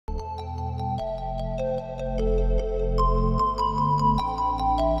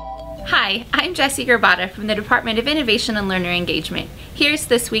Hi, I'm Jessie Gerbata from the Department of Innovation and Learner Engagement. Here's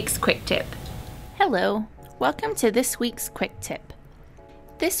this week's quick tip. Hello, welcome to this week's quick tip.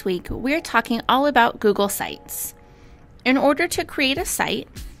 This week, we're talking all about Google Sites. In order to create a site,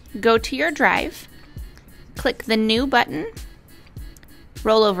 go to your Drive, click the New button,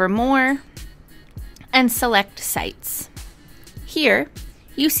 roll over More, and select Sites. Here,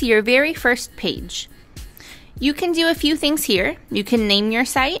 you see your very first page. You can do a few things here. You can name your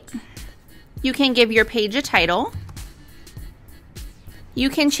site. You can give your page a title. You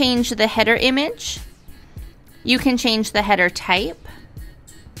can change the header image. You can change the header type.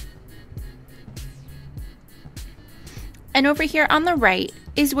 And over here on the right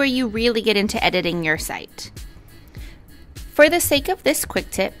is where you really get into editing your site. For the sake of this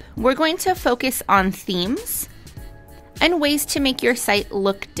quick tip, we're going to focus on themes and ways to make your site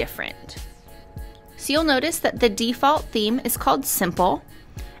look different. So you'll notice that the default theme is called Simple,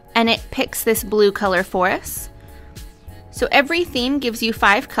 and it picks this blue color for us. So every theme gives you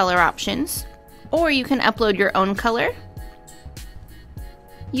 5 color options, or you can upload your own color.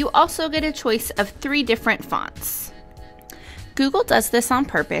 You also get a choice of 3 different fonts. Google does this on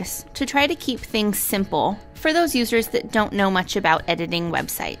purpose to try to keep things simple for those users that don't know much about editing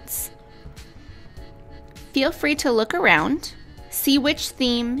websites. Feel free to look around, see which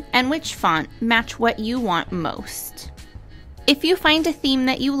theme and which font match what you want most. If you find a theme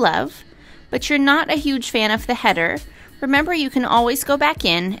that you love, but you're not a huge fan of the header, remember you can always go back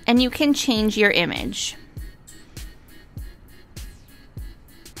in and you can change your image.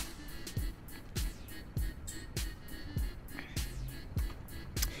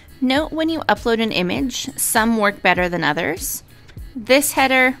 Note when you upload an image, some work better than others. This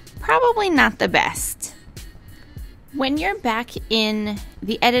header, probably not the best. When you're back in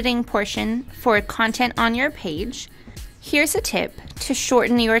the editing portion for content on your page, here's a tip to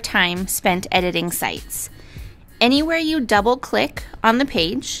shorten your time spent editing sites. Anywhere you double click on the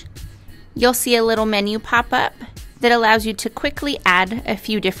page, you'll see a little menu pop up that allows you to quickly add a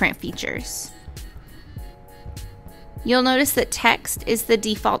few different features. You'll notice that text is the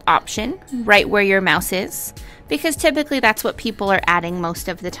default option right where your mouse is, because typically that's what people are adding most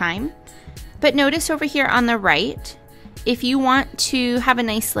of the time. But notice over here on the right, if you want to have a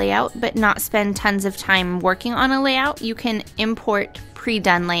nice layout but not spend tons of time working on a layout, you can import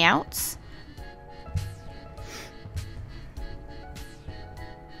pre-done layouts.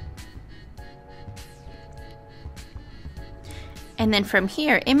 And then from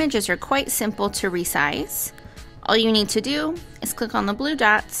here, images are quite simple to resize. All you need to do is click on the blue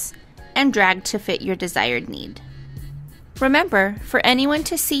dots and drag to fit your desired need. Remember, for anyone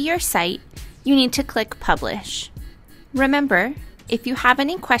to see your site, you need to click Publish. Remember, if you have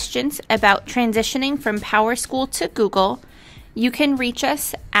any questions about transitioning from PowerSchool to Google, you can reach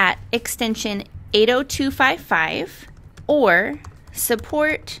us at extension 80255 or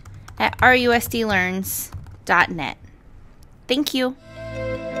support@rusdlearns.net. Thank you.